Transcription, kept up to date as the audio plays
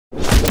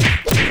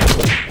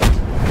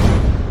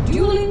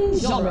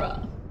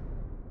genre.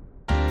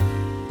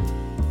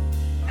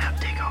 Now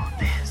take all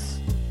this.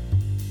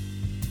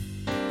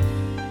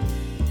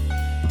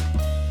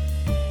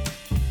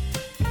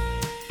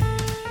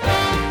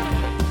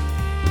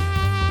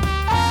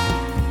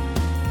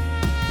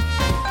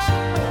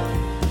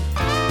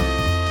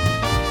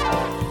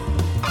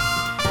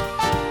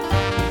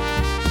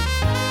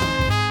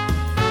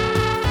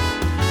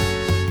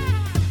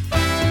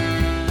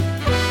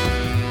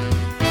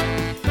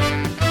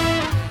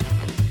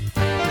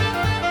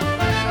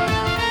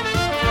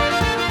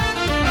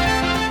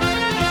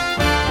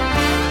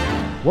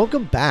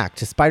 Welcome back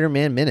to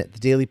Spider-Man Minute, the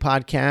daily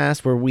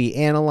podcast where we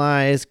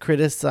analyze,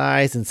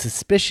 criticize, and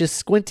suspicious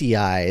squinty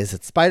eyes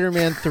at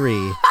Spider-Man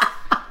 3.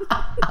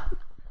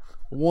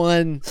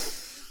 One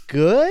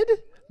good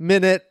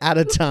minute at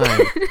a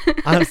time.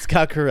 I'm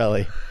Scott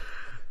Corelli.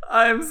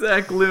 I'm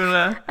Zach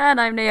Luna.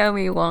 And I'm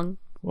Naomi Wong.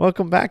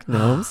 Welcome back,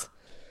 gnomes.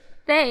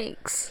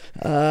 Thanks.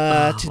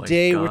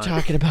 Today we're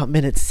talking about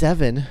minute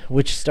 7,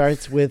 which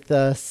starts with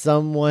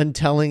someone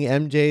telling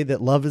MJ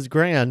that love is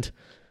grand.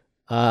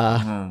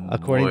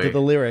 According to the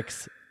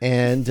lyrics,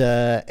 and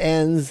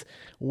ends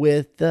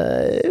with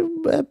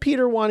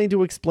Peter wanting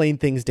to explain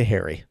things to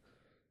Harry.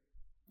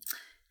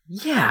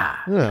 Yeah,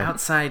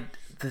 outside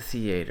the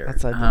theater.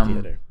 Outside the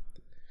theater.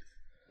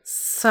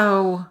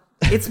 So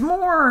it's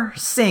more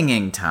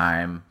singing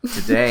time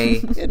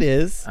today. It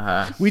is.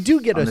 We do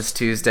get on this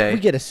Tuesday. We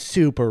get a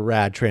super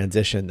rad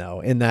transition though,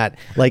 in that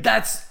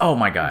that's oh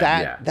my god,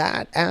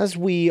 that as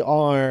we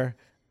are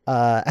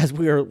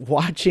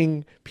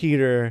watching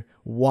Peter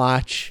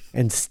watch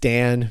and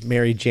stan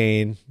Mary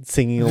Jane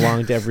singing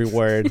along to every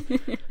word,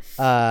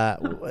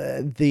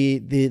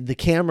 the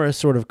camera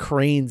sort of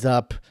cranes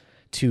up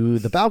to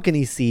the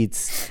balcony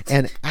seats,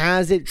 and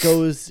as it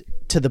goes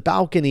to the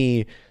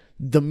balcony,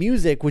 the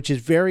music, which is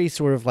very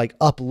sort of like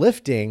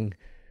uplifting,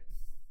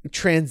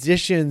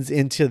 transitions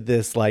into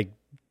this like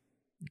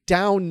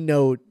down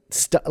note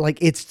like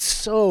it's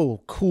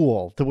so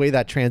cool the way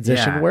that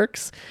transition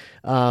works.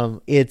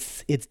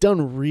 It's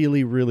done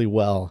really, really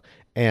well.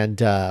 And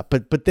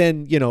but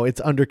then, you know,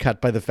 it's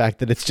undercut by the fact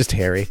that it's just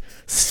Harry.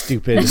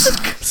 Stupid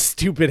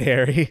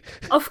Harry.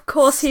 Of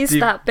course he's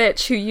that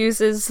bitch who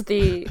uses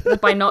the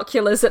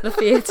binoculars at the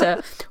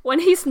theater when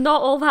he's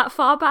not all that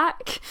far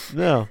back.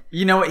 No.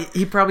 You know,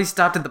 he probably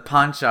stopped at the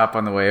pawn shop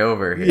on the way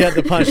over. Yeah,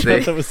 the pawn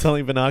shop that was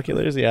selling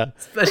binoculars, yeah.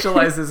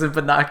 Specializes in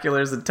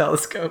binoculars and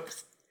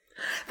telescopes.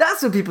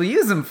 That's what people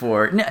use them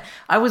for.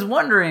 I was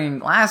wondering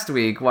last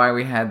week why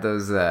we had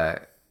those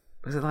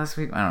was it last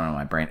week? I don't know,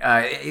 my brain.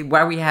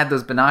 Why we had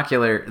those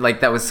binocular,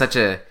 like that was such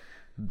a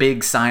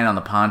big sign on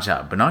the pawn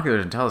shop,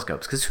 binoculars and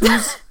telescopes. Because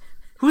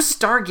who's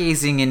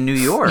stargazing in New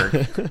York?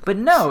 But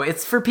no,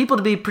 it's for people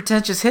to be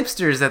pretentious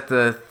hipsters at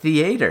the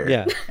theater.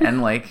 Yeah,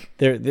 and like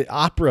they're the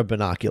opera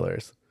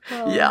binoculars.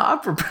 Yeah,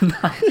 opera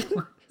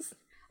binoculars.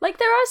 Like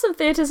there are some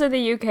theaters in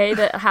the UK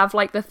that have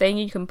like the thing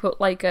you can put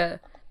like a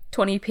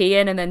 20p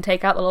in and then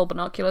take out the little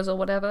binoculars or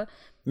whatever.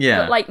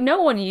 Yeah. But, like,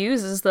 no one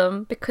uses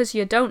them because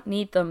you don't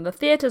need them. The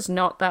theater's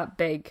not that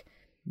big.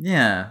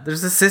 Yeah.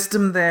 There's a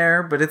system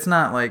there, but it's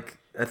not, like,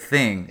 a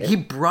thing. He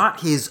brought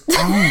his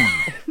own.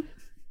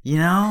 You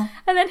know?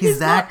 And then he's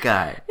that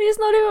guy. He's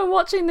not even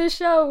watching the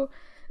show.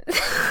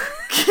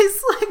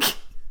 He's,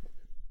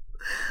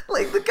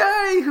 like the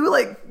guy who,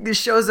 like,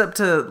 shows up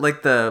to,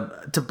 like,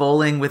 to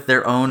bowling with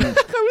their own I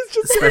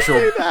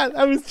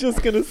was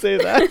just gonna say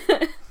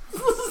that.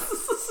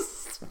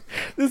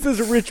 This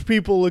is rich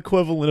people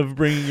equivalent of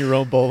bringing your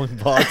own bowling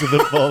ball to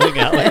the bowling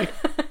alley.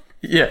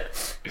 Yeah.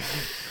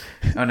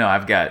 Oh no,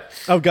 I've got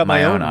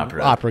my own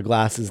opera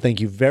glasses. Thank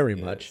you very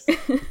much.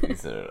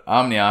 These are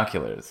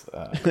omnioculars.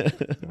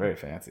 Very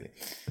fancy.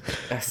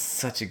 That's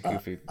such a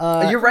goofy.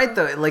 You're right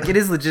though. Like it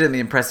is legitimately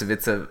impressive.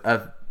 It's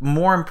a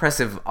more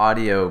impressive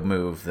audio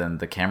move than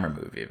the camera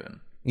move even.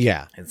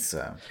 Yeah. It's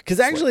because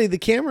actually the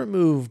camera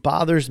move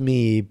bothers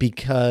me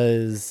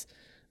because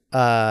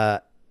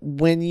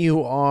when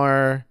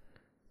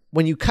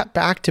you cut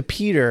back to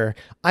Peter,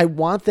 I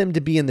want them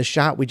to be in the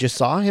shot we just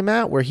saw him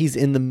at, where he's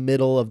in the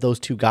middle of those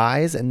two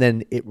guys, and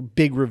then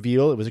big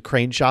reveal. It was a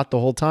crane shot the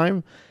whole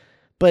time,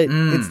 but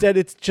instead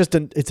it's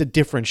a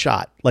different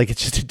shot. Like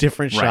it's just a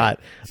different shot,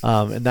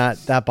 and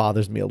that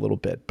bothers me a little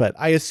bit. But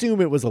I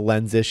assume it was a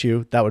lens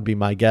issue. That would be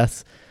my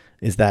guess.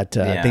 Is that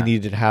they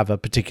needed to have a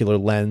particular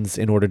lens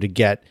in order to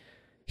get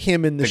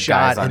him in the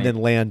shot and then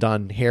land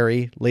on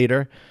Harry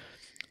later.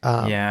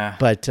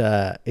 But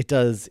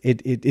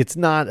it's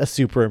not a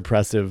super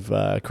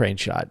impressive crane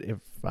shot, if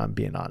I'm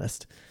being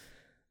honest.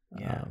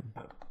 Yeah.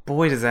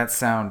 Boy, does that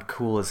sound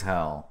cool as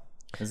hell.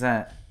 Is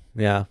that?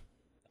 Yeah.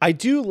 I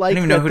do like I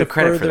don't even know who to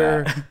credit for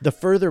that. The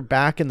further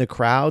back in the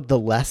crowd, the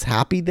less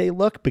happy they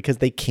look because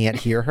they can't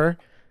hear her.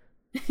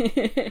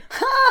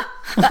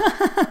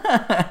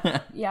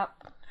 Yep.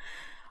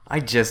 I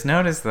just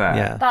noticed that.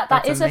 Yeah.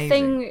 That is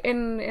amazing. A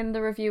thing in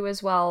the review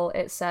as well.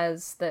 It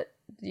says that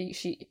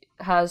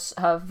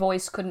her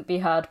voice couldn't be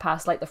heard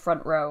past like the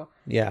front row.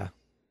 Yeah.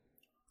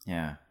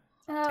 Oh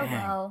Dang.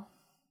 well.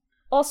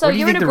 Also,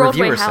 you're in a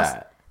Broadway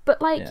house,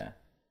 but like,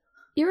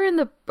 You're in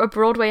a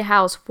Broadway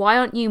house. Why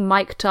aren't you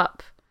mic'd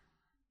up?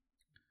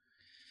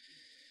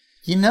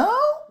 You know,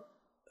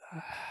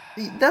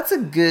 that's a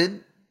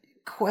good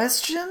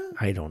question.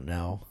 I don't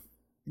know.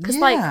 Because,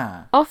 like,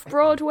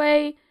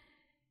 off-Broadway,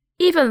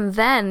 even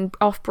then,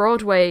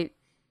 off-Broadway,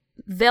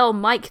 they'll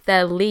mic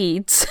their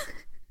leads.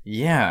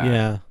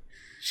 Yeah.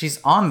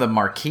 She's on the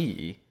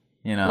marquee,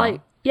 you know?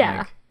 Like,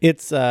 yeah.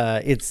 It's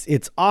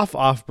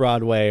off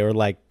Broadway or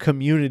like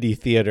community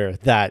theater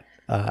that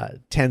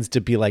tends to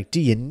be like, do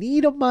you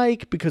need a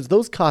mic? Because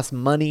those cost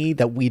money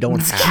that we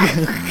don't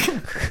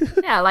have.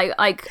 Yeah, like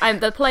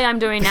the play I'm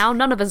doing now,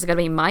 none of us are going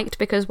to be mic'd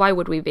because why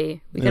would we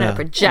be? We're going to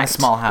project In a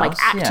small house, like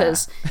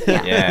actors.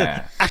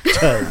 Yeah.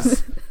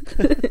 Actors.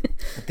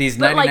 These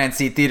But, like,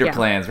 99-seat theater yeah.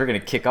 plans, we're going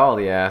to kick all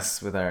the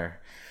ass with our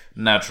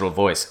natural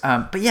voice.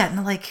 But yeah,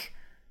 no, like,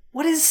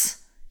 what is...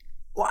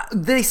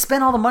 they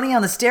spend all the money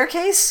on the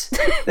staircase?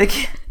 They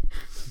can't...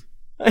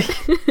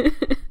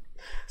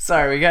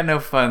 Sorry, we got no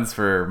funds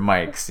for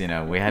mics, you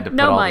know. We had to put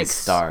No all mics. these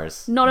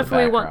stars. Not in if the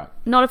we background. want.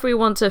 Not if we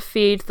want to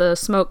feed the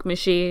smoke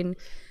machine.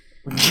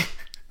 That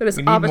is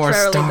We need more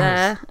arbitrarily stars.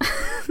 there.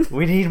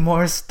 We need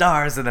more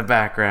stars in the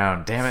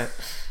background, damn it.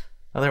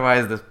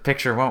 Otherwise the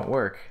picture won't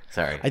work.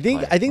 Sorry. I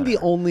think the whatever.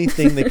 only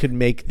thing that could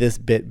make this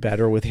bit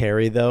better with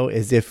Harry though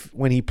is if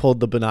when he pulled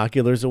the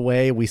binoculars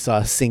away, we saw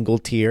a single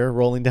tear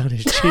rolling down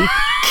his cheek.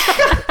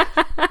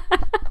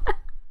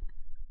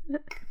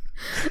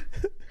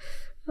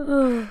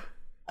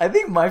 I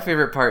think my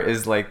favorite part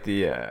is like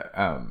the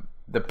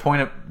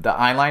point of the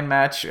eyeline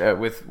match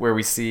with where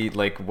we see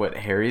like what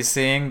Harry's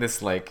seeing,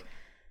 this like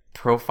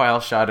profile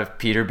shot of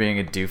Peter being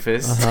a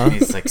doofus, and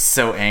he's like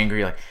so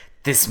angry, like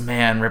this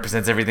man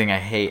represents everything I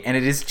hate, and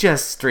it is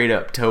just straight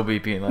up Toby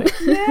being like,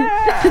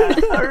 yeah,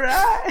 all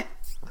right,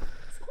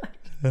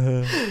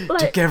 Like,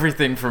 took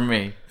everything from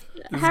me.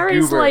 This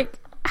goober.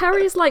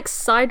 Harry's like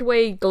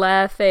sideway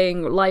glare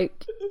thing.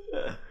 Like,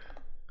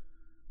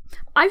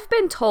 I've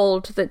been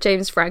told that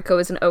James Franco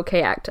is an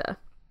okay actor,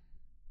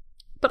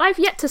 but I've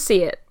yet to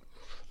see it.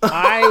 We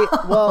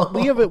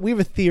have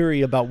a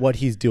theory about what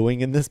he's doing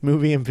in this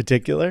movie in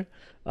particular.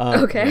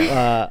 Okay.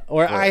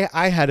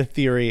 I had a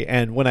theory,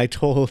 and when I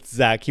told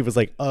Zach, he was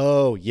like,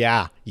 "Oh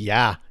yeah,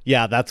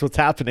 that's what's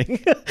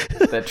happening."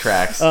 That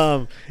tracks.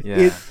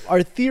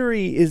 Our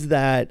theory is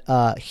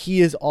that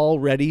he is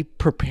already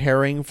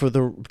preparing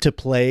to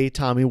play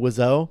Tommy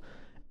Wiseau,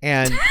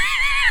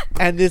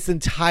 and this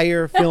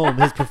entire film,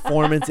 his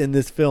performance in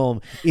this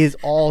film, is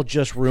all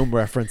just Room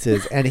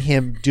references and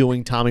him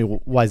doing Tommy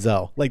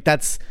Wiseau. Like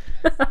that's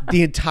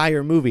the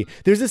entire movie.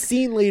 There's a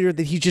scene later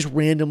that he's just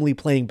randomly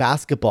playing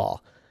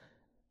basketball.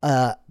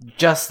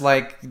 Just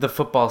like the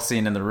football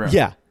scene in the room.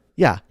 Yeah.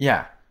 Yeah.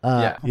 Yeah. Oh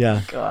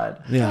my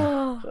God. Yeah.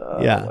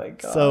 Oh Yeah. my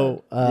God.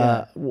 So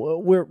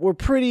we're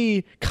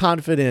pretty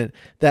confident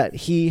that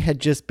he had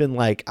just been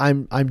like,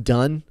 I'm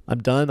done. I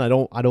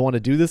don't want to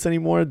do this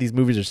anymore. These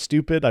movies are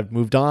stupid. I've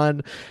moved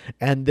on.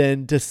 And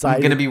then decided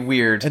I'm gonna be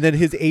weird. And then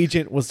his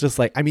agent was just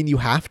like, I mean, you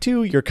have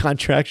to. You're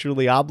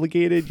contractually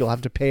obligated. You'll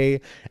have to pay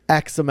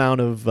X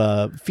amount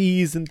of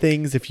fees and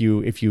things if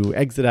you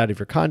exit out of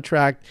your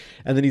contract.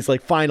 And then he's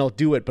like, fine, I'll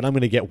do it, but I'm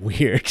gonna get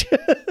weird.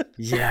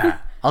 Yeah,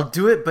 I'll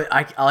do it, but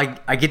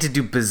I get to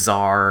do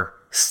bizarre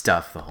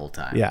stuff the whole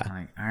time. Yeah. I'm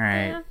like, all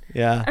right.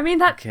 Yeah. I mean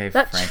that Okay,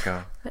 that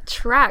Franco. that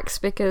tracks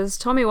because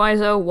Tommy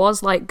Wiseau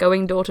was like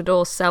going door to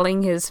door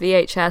selling his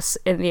VHS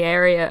in the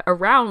area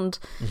around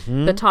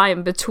the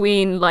time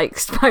between like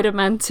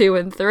Spider-Man 2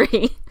 and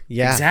 3.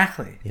 Yeah.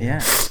 Exactly.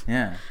 Yeah.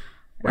 Yeah.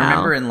 Wow. I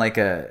remember in like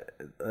a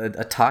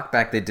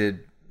talkback they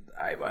did.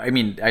 I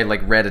mean, I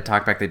like read a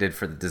talkback they did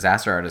for the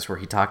Disaster Artist where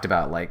he talked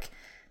about like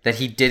that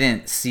he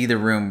didn't see The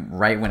Room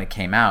right when it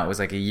came out. It was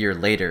like a year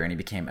later, and he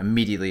became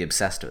immediately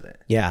obsessed with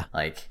it. Yeah.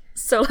 Like,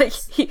 So like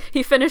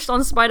he finished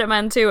on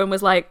Spider-Man 2 and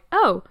was like,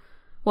 "Oh,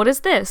 what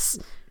is this?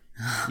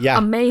 Yeah.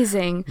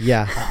 Amazing."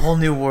 Yeah. a whole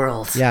new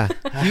world. Yeah.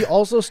 He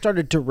also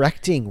started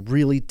directing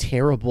really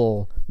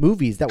terrible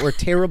movies that were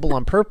terrible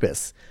on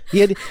purpose.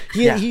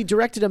 He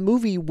directed a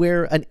movie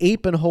where an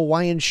ape in a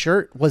Hawaiian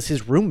shirt was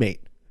his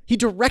roommate. He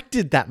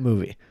directed that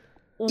movie.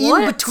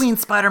 What? In between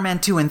Spider-Man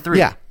 2 and 3.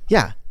 Yeah.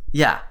 Yeah.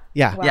 Yeah.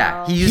 Yeah. Wow.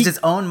 Yeah. He used his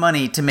own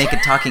money to make a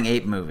talking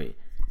ape movie.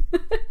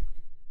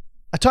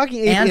 A talking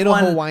ape And in a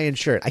one- Hawaiian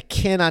shirt. I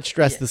cannot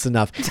stress this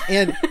enough.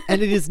 And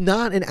it is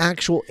not an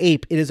actual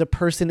ape. It is a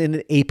person in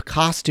an ape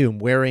costume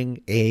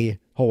wearing a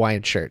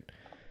Hawaiian shirt.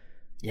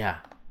 Yeah.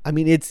 I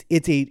mean, it's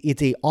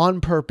a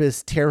on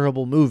purpose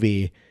terrible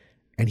movie,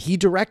 and he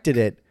directed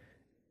it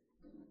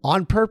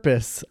on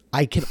purpose.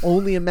 I can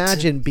only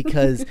imagine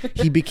because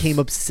he became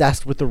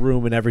obsessed with The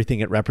Room and everything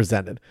it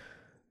represented.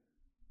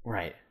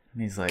 Right.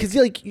 And he's like, 'Cause,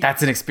 like,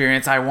 that's an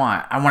experience I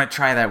want. I want to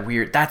try that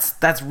weird.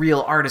 That's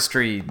real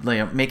artistry,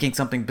 like making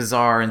something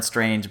bizarre and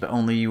strange, but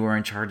only you were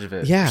in charge of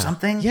it. Yeah. Or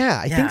something.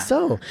 Yeah, I think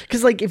so.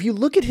 Because like if you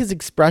look at his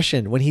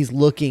expression when he's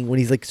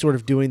like sort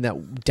of doing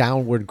that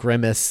downward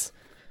grimace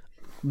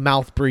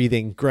mouth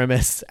breathing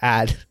grimace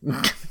at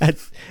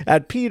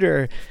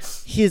Peter.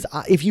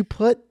 If you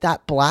put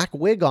that black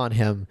wig on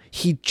him,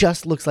 he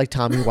just looks like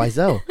Tommy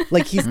Wiseau.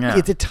 Like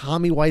it's a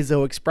Tommy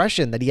Wiseau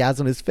expression that he has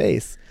on his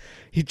face.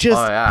 He just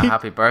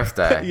happy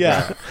birthday.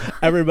 Yeah.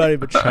 Everybody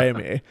betray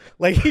me.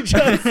 Like he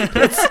just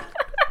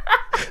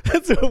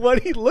that's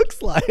what he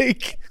looks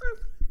like.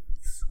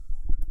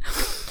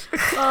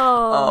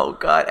 Oh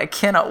God, I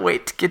cannot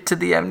wait to get to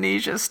the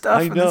amnesia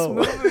stuff in this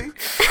movie.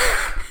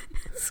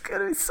 It's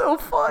gonna be so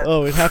fun.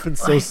 Oh, it happens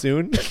so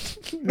soon.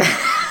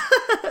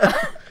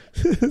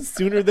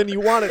 Sooner than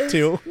you want it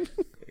to.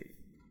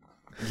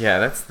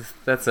 Yeah,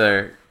 that's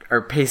our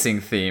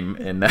pacing theme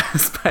in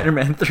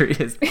Spider-Man 3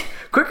 is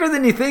quicker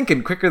than you think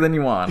and quicker than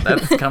you want.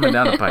 That's coming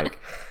down the pike.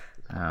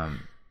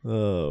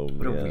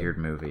 What a weird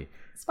movie.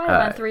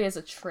 Spider-Man 3 is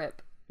a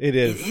trip. It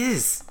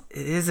is.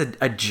 It is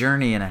a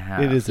journey and a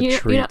half. It is a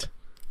treat. You know,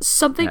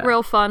 something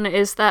real fun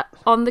is that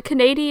on the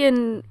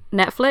Canadian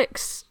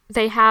Netflix,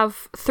 they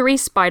have 3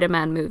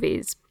 Spider-Man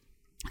movies.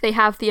 They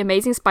have The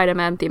Amazing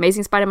Spider-Man, The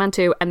Amazing Spider-Man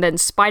 2, and then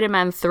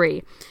Spider-Man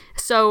 3.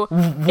 So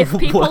if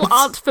people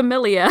aren't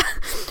familiar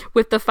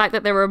with the fact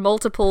that there are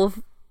multiple,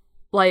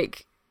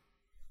 like,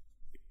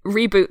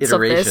 reboots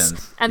iterations of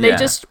this, and they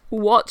just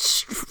watch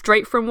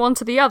straight from one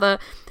to the other,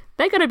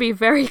 they're going to be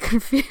very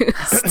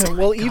confused.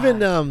 Well,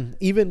 even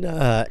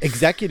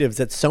executives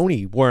at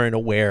Sony weren't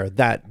aware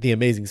that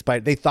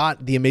they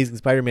thought the Amazing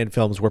Spider-Man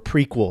films were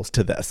prequels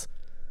to this.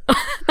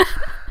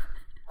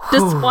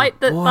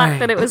 Despite the fact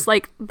that it was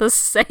like the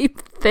same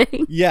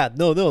thing. Yeah,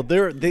 no,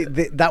 they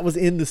that was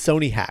in the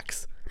Sony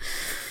hacks.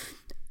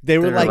 They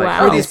were like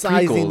wow.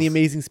 criticizing the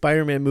Amazing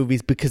Spider-Man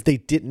movies because they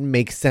didn't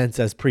make sense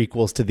as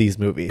prequels to these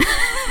movies.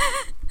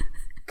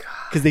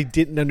 Because they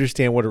didn't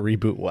understand what a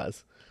reboot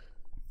was.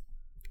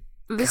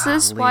 This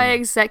is why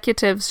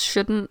executives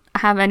shouldn't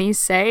have any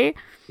say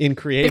in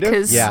creative.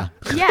 Because,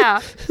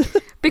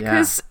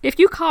 because if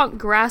you can't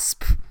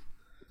grasp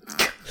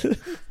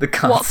the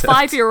concept,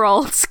 what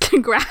 5-year-olds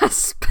can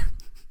grasp,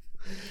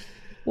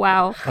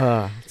 wow,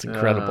 it's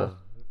incredible.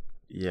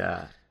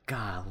 Yeah,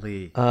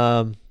 golly.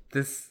 But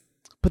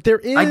there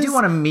is. I do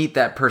want to meet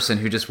that person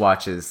who just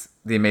watches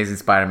The Amazing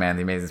Spider-Man,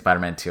 The Amazing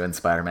Spider-Man 2, and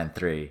Spider-Man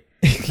 3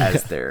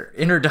 as their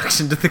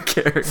introduction to the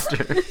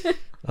character.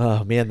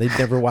 Oh man, they'd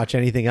never watch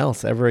anything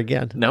else ever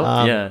again.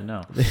 No,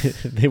 no.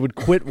 They would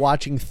quit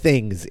watching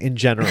things in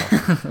general.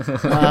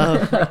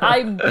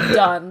 I'm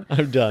done.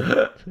 I'm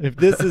done. If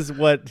this is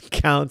what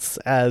counts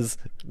as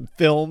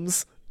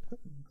films,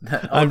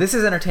 this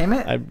is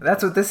entertainment.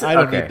 That's what this is. I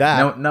don't need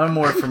that. No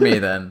more for me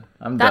then.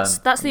 I'm done.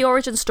 That's the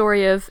origin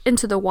story of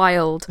Into the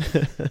Wild.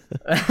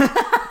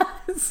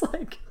 It's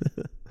like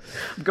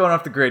I'm going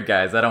off the grid,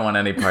 guys. I don't want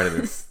any part of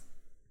this.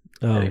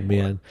 Oh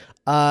anymore.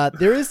 Man,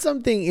 there is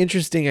something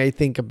interesting I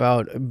think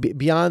about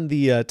beyond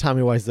the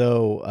Tommy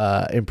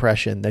Wiseau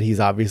impression that he's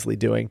obviously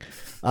doing.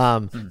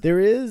 There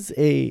is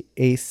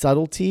a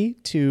subtlety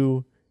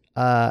to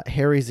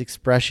Harry's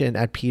expression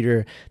at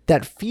Peter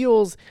that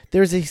feels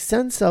there's a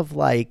sense of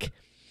like,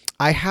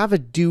 I have a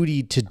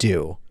duty to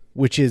do,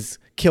 which is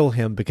kill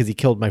him because he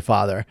killed my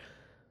father.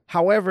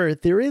 However,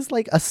 there is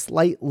like a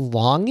slight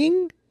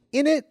longing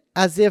in it,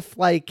 as if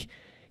like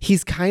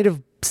he's kind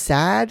of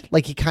sad,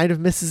 like he kind of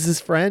misses his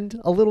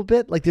friend a little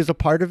bit. Like there's a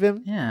part of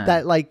him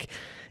that like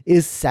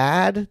is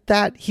sad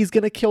that he's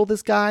gonna kill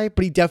this guy,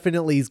 but he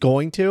definitely is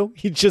going to.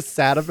 He's just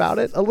sad about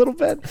it a little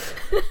bit.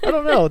 I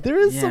don't know. There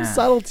is some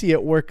subtlety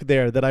at work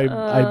there that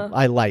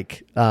I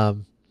like. I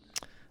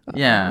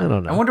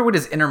don't know. I wonder what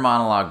his inner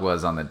monologue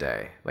was on the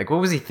day. Like,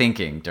 what was he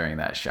thinking during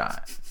that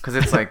shot? Because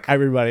it's like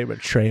everybody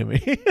betray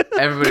me.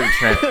 Everybody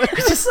betray me.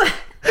 It's just like.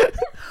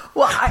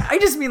 Well, I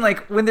just mean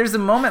like when there's a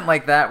moment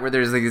like that where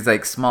there's like these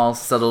like small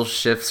subtle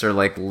shifts or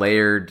like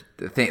layered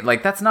thing,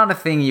 like that's not a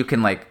thing you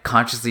can like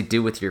consciously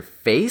do with your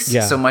face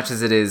so much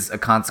as it is a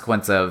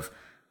consequence of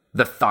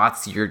the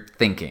thoughts you're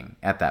thinking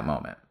at that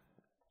moment.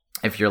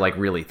 If you're like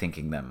really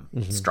thinking them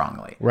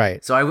strongly.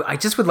 Right. So I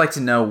just would like to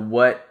know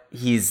what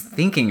he's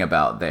thinking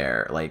about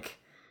there. Like,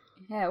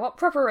 yeah, what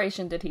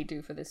preparation did he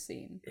do for this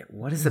scene?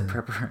 What is the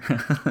preparation?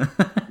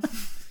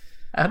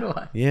 How do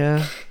I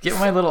get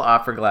my little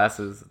opera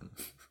glasses?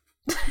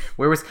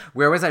 Where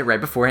was I right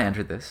before I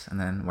entered this, and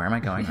then where am I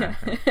going? I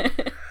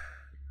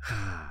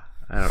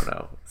don't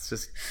know. It's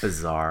just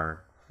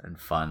bizarre and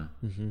fun.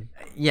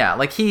 Yeah,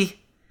 like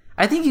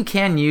I think you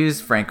can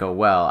use Franco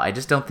well. I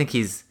just don't think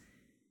he's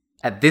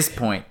at this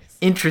point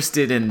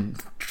interested in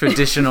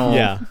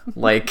traditional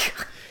like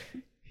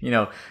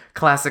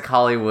classic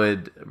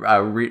Hollywood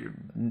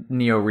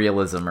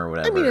neo-realism or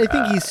whatever. I mean, I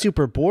think he's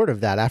super bored of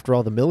that after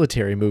all the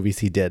military movies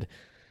he did.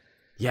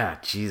 Yeah,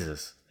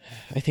 Jesus.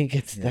 I think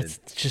that's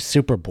just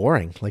super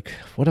boring. Like,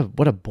 what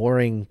a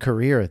boring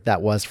career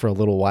that was for a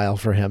little while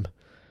for him.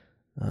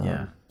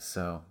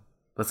 So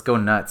let's go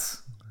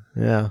nuts.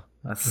 Yeah,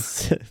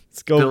 let's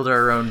go build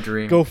our own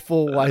dream. Go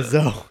full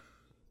Wiseau.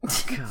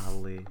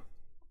 Golly,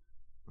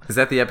 is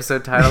that the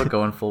episode title?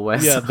 Going full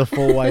Wiseau. Yeah, the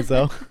full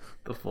Wiseau.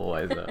 The full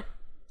Wiseau.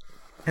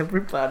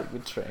 Everybody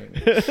betray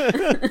me.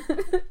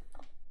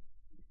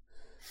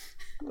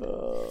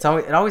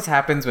 It always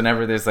happens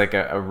whenever there's like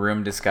a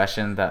room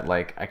discussion that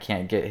like I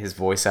can't get his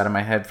voice out of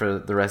my head for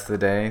the rest of the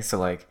day. So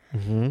like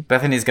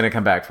Bethany's gonna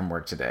come back from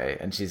work today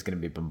and she's gonna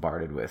be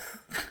bombarded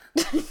with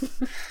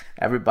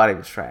everybody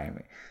was trying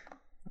me.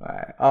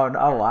 Right. Oh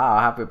wow,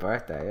 happy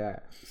birthday,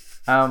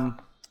 yeah.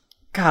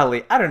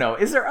 Golly, I don't know.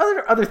 Is there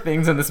other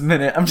things in this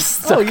minute? I'm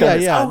just stuck on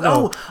this.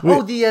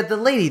 The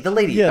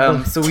lady.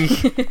 Yeah, so we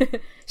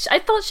I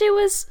thought she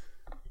was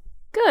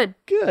good.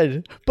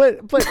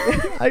 But what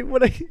I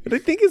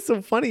think is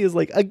so funny is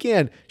like,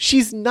 again,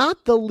 she's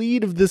not the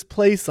lead of this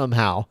play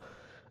somehow.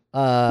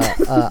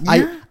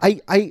 I'm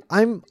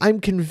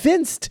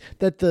convinced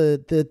that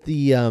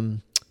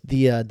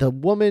the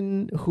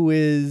woman who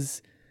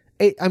is,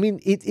 I mean,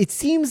 it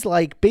seems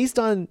like based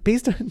on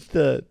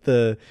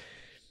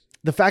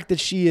the fact that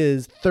she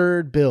is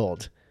third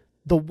billed,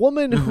 the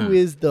woman who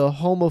is the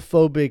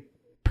homophobic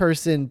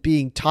person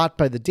being taught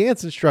by the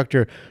dance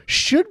instructor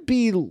should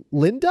be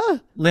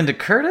Linda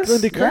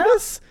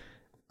Curtis.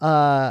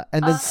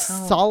 And then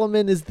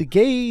Solomon is the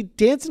gay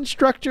dance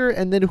instructor,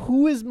 and then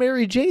who is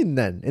Mary Jane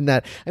then in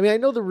that? I mean, I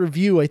know the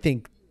review, I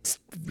think,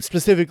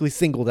 specifically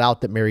singled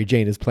out that Mary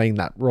Jane is playing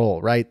that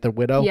role, right? The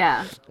widow.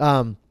 Yeah.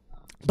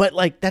 But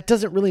like that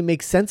doesn't really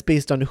make sense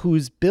based on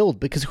who's billed,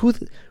 because who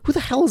the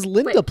hell is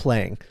Linda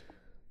playing?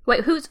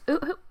 Wait, who?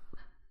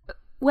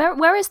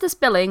 Where is this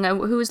billing?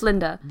 Who is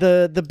Linda?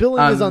 The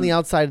billing is on the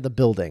outside of the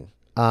building,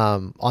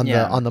 on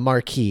the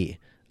marquee,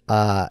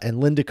 and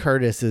Linda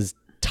Curtis is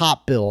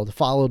top billed,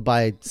 followed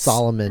by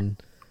Solomon,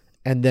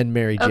 and then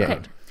Mary Jane.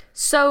 Okay,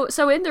 so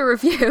in the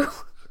review,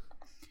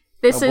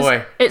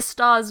 it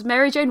stars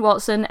Mary Jane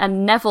Watson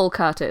and Neville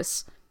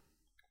Curtis.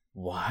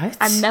 What?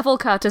 And Neville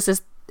Curtis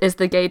is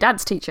the gay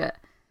dance teacher.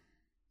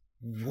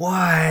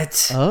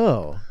 What?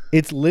 Oh,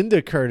 it's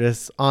Linda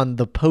Curtis on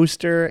the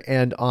poster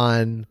and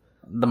on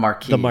the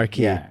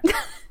marquee. Yeah.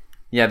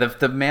 Yeah,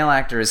 the male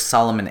actor is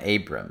Solomon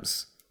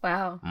Abrams.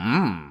 Wow.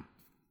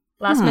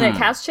 Last minute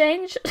cast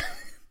change?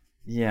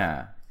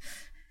 Yeah.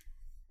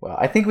 Well,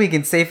 I think we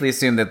can safely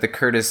assume that the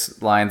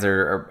Curtis lines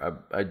are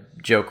a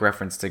joke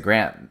reference to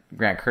Grant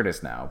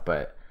Curtis now,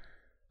 but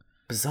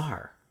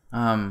bizarre.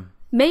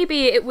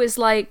 Maybe it was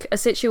like a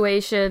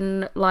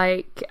situation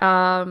like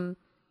oh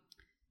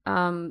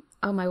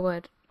my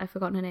word, I've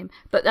forgotten her name.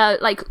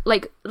 But like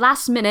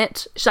last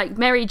minute, like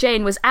Mary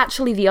Jane was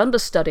actually the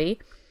understudy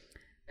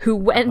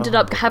who ended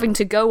up having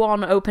to go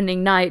on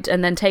opening night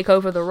and then take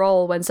over the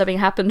role when something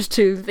happened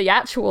to the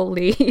actual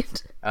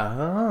lead.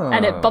 Oh.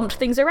 And it bumped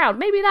things around.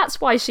 Maybe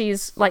that's why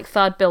she's like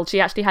third billed. She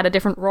actually had a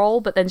different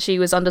role, but then she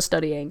was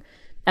understudying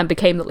and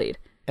became the lead.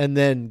 And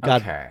then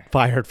got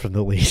fired from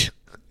the lead.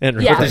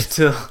 And yeah.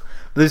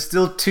 There's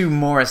still two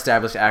more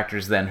established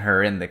actors than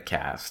her in the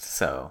cast.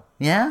 So,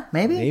 yeah,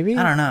 maybe?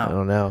 I don't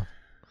know.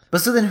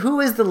 But so then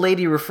who is the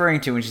lady referring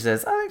to when she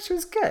says, I think she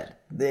was good?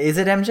 Is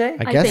it MJ?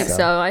 I think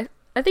so.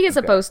 I think it's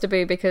supposed to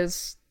be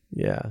because...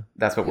 Yeah.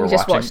 That's what we're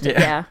just watching. Watched it,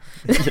 yeah.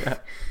 Yeah.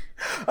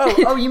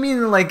 Oh, you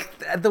mean like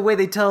the way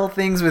they tell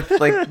things with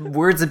like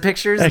words and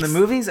pictures in the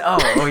movies?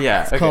 Oh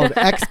yeah. It's called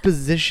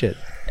exposition.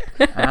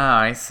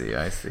 I see.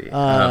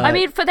 I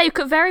mean, they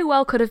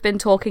could have been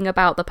talking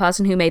about the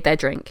person who made their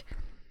drink.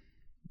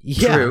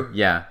 Yeah. True.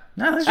 Yeah.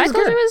 No, I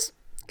thought it was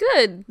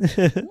good.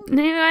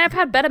 I've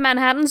had better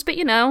Manhattans, but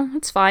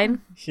it's fine.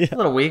 Yeah. A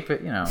little weak,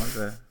 but it was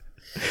a...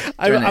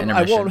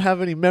 I won't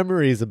have any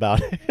memories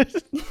about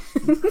it.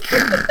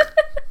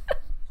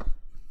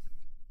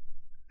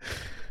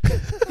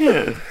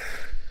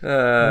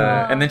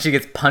 And then she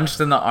gets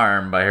punched in the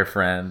arm by her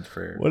friend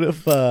for... What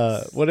if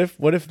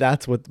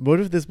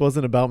this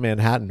wasn't about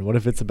Manhattan? What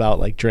if it's about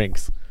like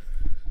drinks?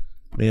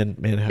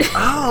 Manhattan.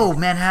 Oh,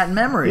 Manhattan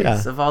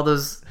memories of all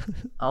those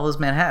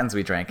Manhattans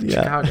we drank in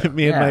Chicago.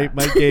 Me and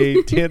my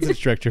gay dance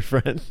instructor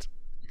friend.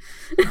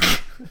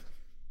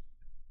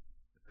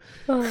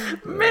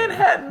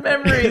 Manhattan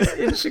memories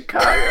in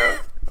Chicago.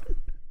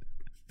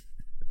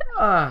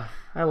 I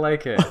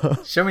like it.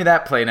 Show me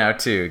that play now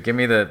too. Give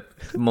me the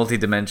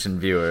multi-dimension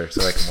viewer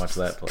so I can watch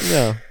that play.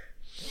 Yeah.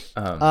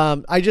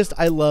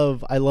 I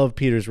love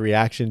Peter's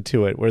reaction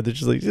to it, where they're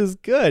just like, "This is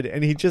good,"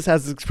 and he just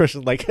has this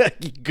expression like,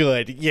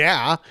 "Good,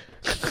 yeah,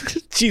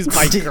 she's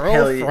my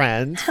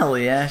girlfriend." Hell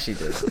yeah, she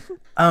did.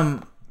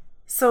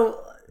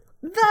 So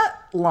that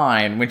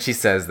line when she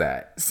says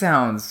that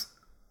sounds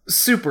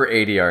super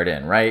ADR'd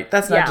in, right?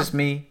 That's not just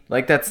me.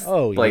 Like that's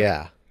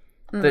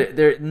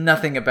There's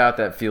nothing about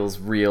that feels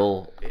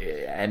real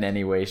in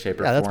any way, shape,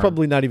 or form. Yeah, that's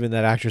probably not even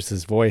that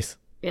actress's voice.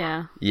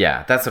 Yeah.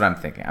 Yeah, that's what I'm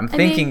thinking. I'm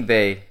thinking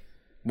they...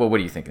 Well, what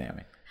do you think,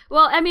 Naomi?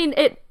 Well, I mean,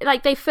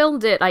 they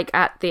filmed it like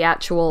at an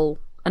actual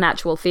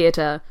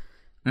theater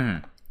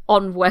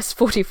on West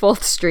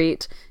 44th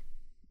Street.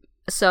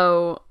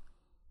 So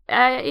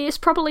it's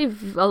probably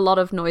a lot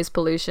of noise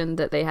pollution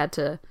that they had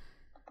to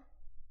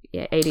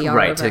ADR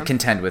right, over. to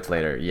contend with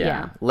later.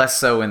 Yeah. Less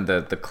so in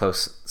the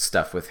close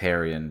stuff with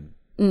Harry and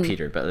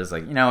Peter, but it's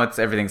like, it's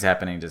everything's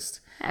happening,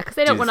 just because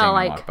they don't want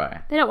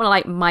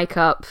to mic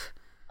up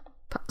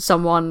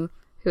someone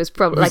who was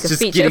probably like a just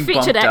featured getting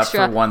bumped up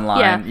extra for one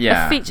line.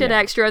 Yeah, a featured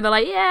extra, and they're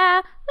like,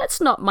 yeah,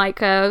 let's not mic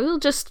her.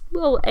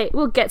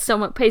 We'll get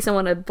someone, pay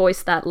someone to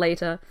voice that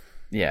later.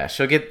 Yeah,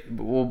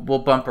 we'll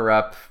bump her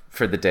up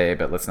for the day,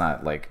 but let's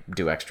not like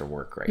do extra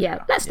work right now.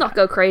 Yeah, let's not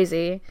go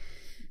crazy.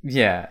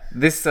 Yeah,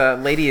 this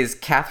lady is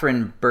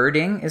Catherine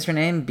Birding, is her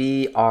name,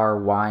 Bryding.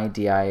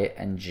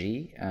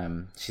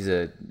 She's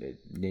a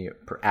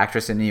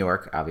actress in New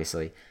York,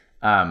 obviously,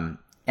 and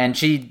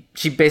she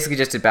basically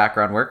just did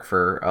background work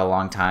for a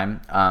long time.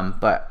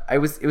 But it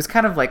was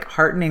kind of like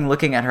heartening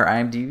looking at her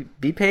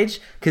IMDb page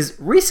because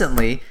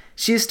recently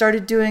she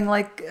started doing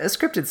like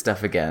scripted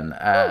stuff again.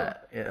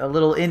 A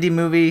little indie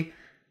movie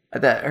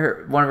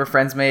that one of her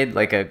friends made,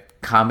 like a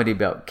comedy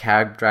about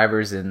cab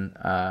drivers in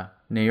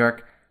New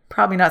York.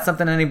 Probably not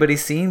something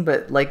anybody's seen,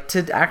 but like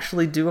to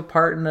actually do a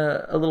part in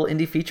a little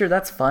indie feature,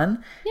 that's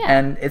fun. Yeah.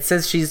 And it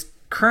says she's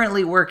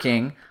currently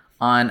working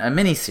on a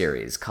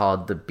mini-series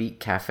called The Beat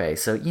Cafe.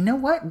 So you know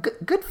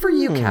what? Good for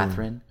you,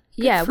 Catherine.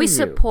 Good for We you.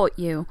 support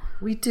you.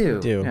 We do.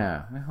 We do.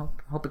 Yeah. I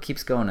hope it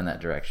keeps going in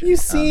that direction. You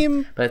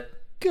seem but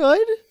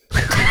good.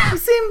 you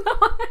seem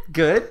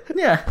good.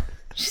 Yeah.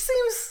 She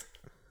seems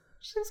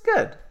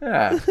good.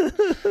 Yeah.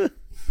 I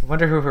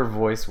wonder who her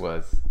voice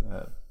was.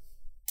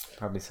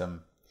 Probably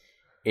some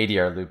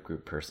ADR Loop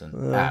Group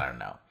person. I don't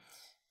know.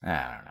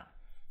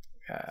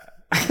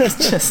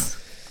 Just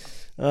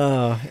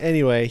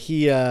Anyway,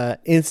 he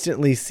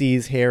instantly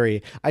sees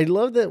Harry. I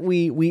love that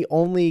we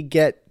only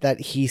get that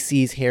he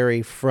sees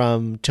Harry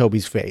from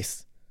Toby's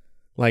face.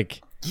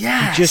 Like,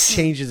 yes. he just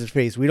changes his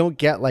face. We don't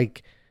get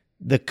like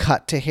the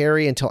cut to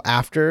Harry until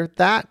after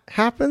that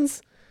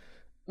happens.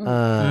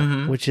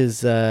 Which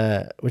is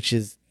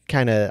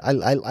kind of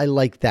I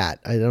like that.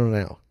 I don't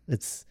know.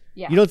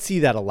 You don't see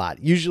that a lot.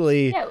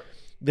 Usually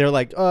they're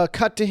like,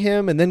 cut to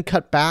him and then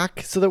cut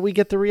back so that we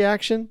get the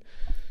reaction.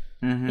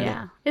 Mm-hmm.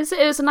 Yeah, it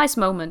was a nice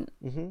moment.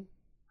 Mm-hmm.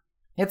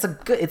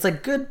 It's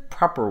like good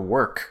proper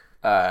work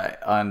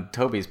on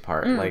Toby's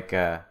part. Like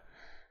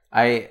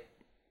I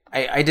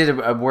did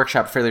a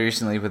workshop fairly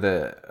recently with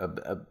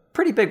a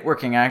pretty big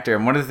working actor,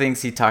 and one of the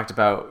things he talked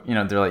about, he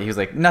was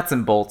like nuts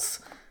and bolts.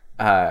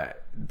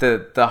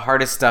 The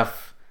hardest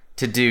stuff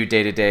to do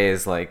day to day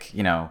is like,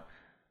 to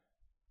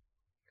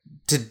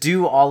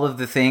do all of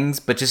the things,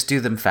 but just do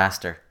them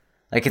faster.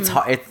 Like it's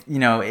hard.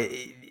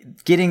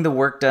 Getting the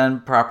work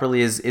done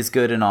properly is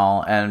good and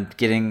all, and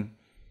getting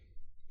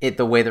it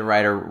the way the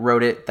writer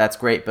wrote it, that's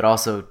great. But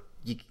also,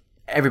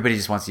 everybody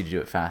just wants you to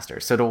do it faster.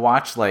 So to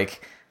watch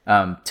like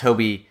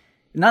Toby,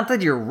 not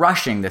that you're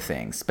rushing the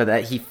things, but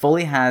that he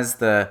fully has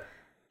the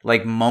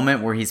like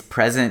moment where he's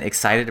present,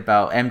 excited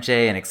about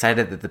MJ and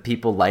excited that the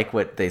people like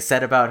what they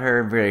said about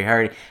her, very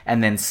hard,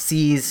 and then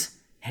sees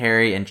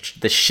Harry and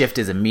the shift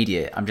is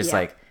immediate. I'm just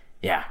like,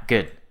 yeah,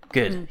 good.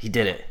 He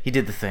did it. He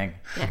did the thing.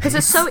 Because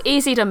it's so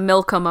easy to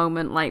milk a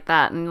moment like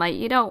that, and like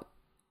you don't.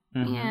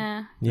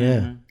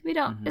 We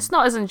don't. It's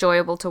not as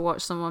enjoyable to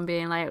watch someone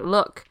being like,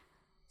 "Look,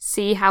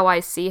 see how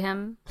I see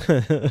him.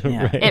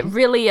 It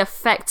really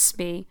affects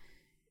me.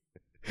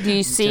 Do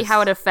you see how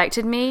it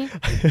affected me?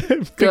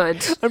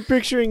 Good." I'm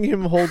picturing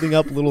him holding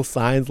up little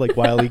signs like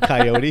Wile E.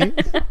 Coyote. And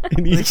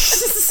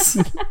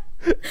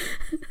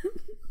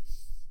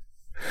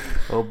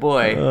oh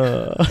boy.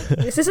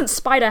 This isn't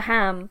Spider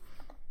Ham.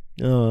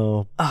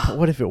 Oh,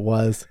 what if it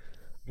was?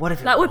 What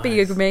if that would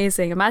be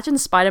amazing? Imagine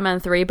Spider-Man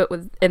 3, but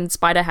in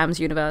Spider-Ham's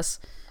universe.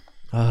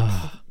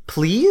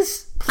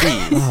 Please?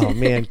 Oh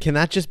man, can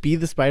that just be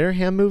the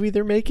Spider-Ham movie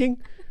they're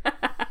making?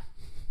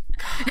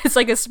 It's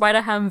like a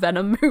Spider-Ham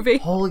Venom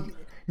movie.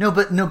 No,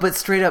 but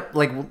straight up,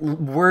 like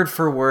word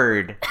for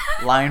word,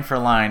 line for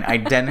line,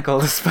 identical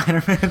to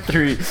Spider-Man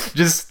 3,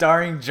 just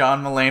starring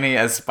John Mulaney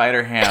as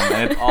Spider-Ham,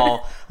 and it's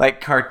all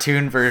like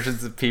cartoon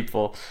versions of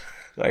people.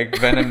 Like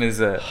Venom is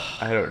a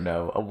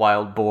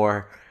wild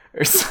boar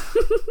or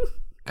something.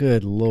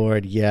 Good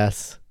Lord,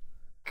 yes.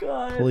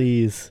 God.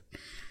 Please.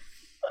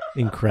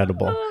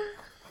 Incredible.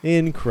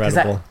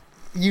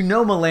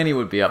 Mulaney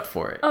would be up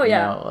for it. Oh,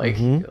 yeah.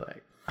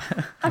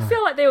 I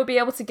feel like they would be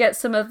able to get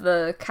some of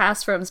the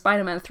cast from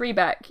Spider-Man 3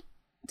 back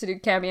to do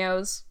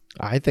cameos.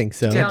 I think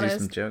so. To do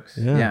some jokes.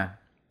 Yeah.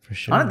 For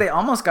sure. They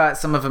almost got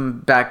some of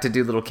them back to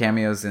do little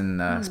cameos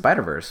in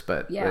Spider-Verse,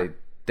 but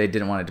they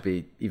didn't want it to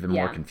be even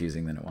more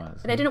confusing than it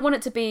was. They didn't want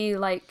it to be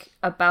like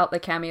about the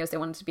cameos. They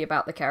wanted it to be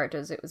about the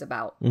characters it was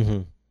about.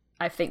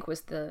 I think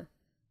was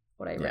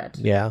what I read.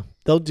 Yeah,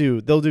 they'll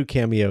do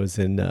cameos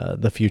in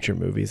the future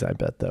movies. I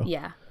bet though.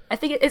 Yeah, I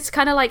think it's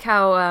kind of like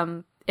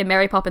how in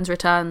Mary Poppins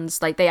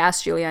Returns, like they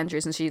asked Julie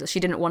Andrews and she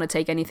didn't want to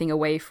take anything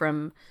away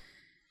from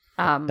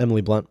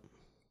Emily Blunt.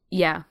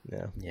 Yeah.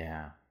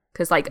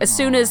 Because like as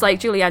soon as like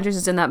Julie Andrews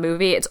is in that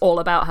movie, it's all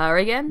about her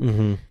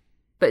again.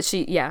 But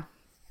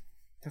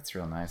that's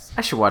real nice.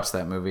 I should watch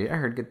that movie. I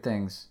heard good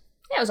things.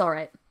 Yeah, it was all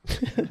right.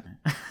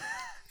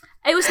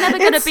 It was never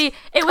gonna be.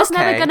 It was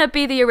never gonna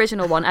be the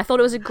original one. I thought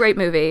it was a great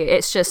movie.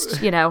 It's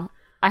just I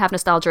have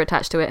nostalgia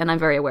attached to it, and I'm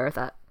very aware of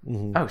that.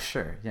 Oh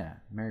sure, yeah.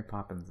 Mary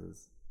Poppins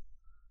is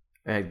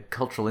a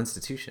cultural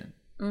institution,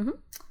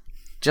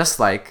 just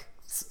like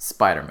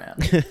Spider-Man.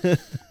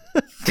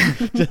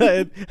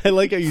 I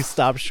like how you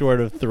stop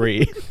short of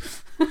 3.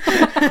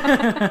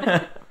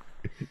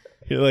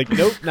 You're like,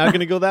 nope, not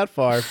gonna go that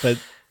far. But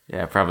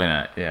Yeah, probably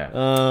not. Yeah.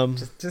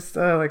 Just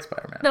like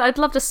Spider-Man. No, I'd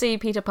love to see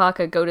Peter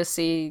Parker go to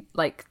see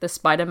like the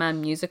Spider-Man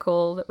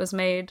musical that was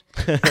made.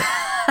 Turn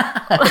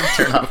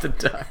off the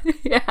dark.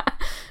 Yeah.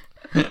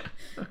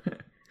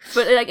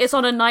 But like it's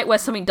on a night where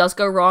something does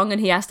go wrong and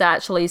he has to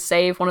actually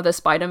save one of the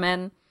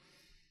Spider-Men.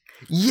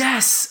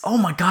 Yes. Oh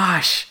my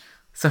gosh.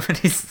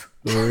 Somebody's.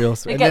 real.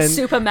 It gets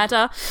super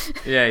meta.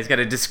 Yeah, he's got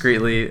to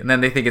discreetly, and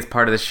then they think it's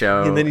part of the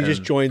show. And then he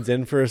just joins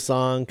in for a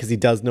song because he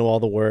does know all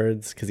the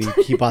words because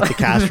he bought the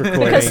cast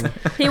recording.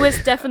 He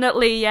was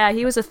definitely,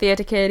 he was a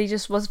theater kid. He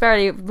just was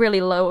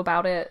really low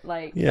about it.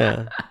 Like,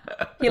 Yeah.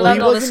 he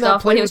learned all this wasn't that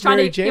stuff when he was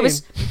played trying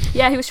with to.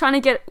 Mary He was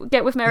trying to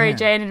get with Mary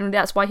Jane, and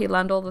that's why he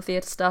learned all the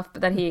theater stuff.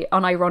 But then he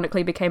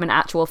unironically became an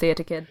actual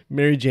theater kid.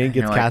 Mary Jane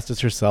gets like- cast as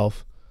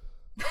herself.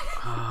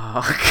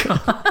 Oh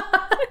god.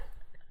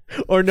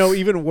 Or no,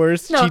 even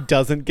worse, she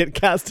doesn't get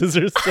cast as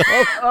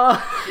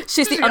herself.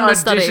 She's the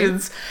understudy.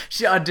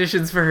 She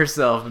auditions for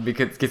herself and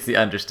gets the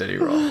understudy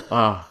role.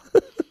 Oh,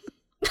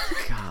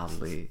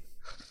 golly.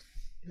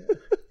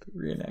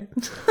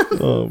 Reenact.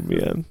 Oh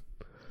man.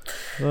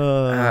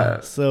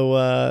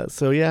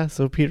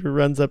 So Peter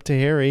runs up to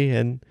Harry,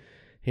 and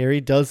Harry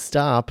does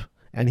stop,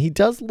 and he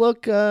doesn't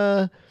look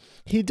mad.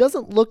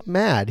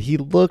 He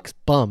looks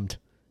bummed.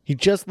 He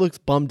just looks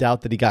bummed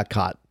out that he got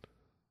caught.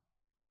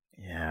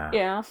 Yeah.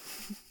 Yeah.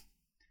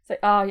 It's like,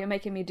 oh, you're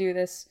making me do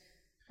this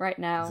right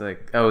now. It's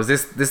like, oh, is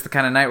this the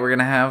kind of night we're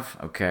gonna have?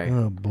 Okay.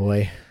 Oh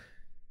boy.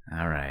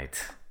 All right.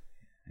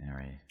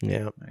 Yeah.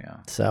 There we go.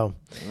 So,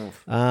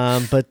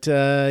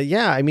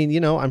 yeah, I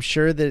mean, I'm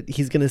sure that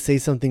he's going to say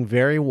something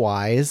very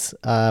wise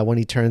when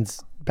he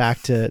turns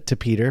back to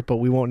Peter, but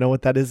we won't know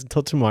what that is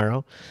until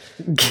tomorrow.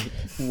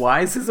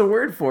 Wise is a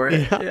word for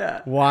it.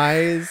 Yeah.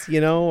 Wise,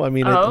 I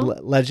mean,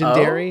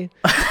 legendary.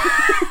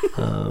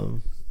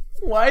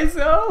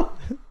 Wiseau?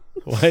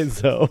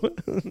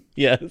 Wiseau.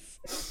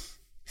 Yes.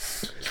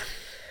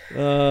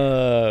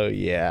 Oh,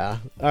 yeah.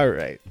 All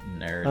right.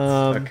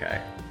 Nerds. Okay.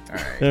 All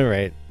right. All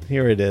right.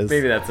 Here it is.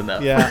 Maybe that's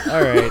enough. Yeah.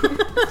 All right.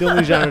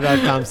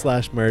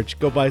 filmygenre.com/merch.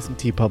 Go buy some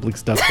TeePublic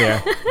stuff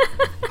there.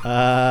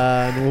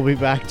 And we'll be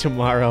back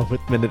tomorrow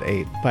with Minute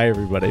 8. Bye,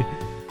 everybody.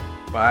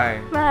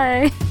 Bye.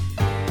 Bye.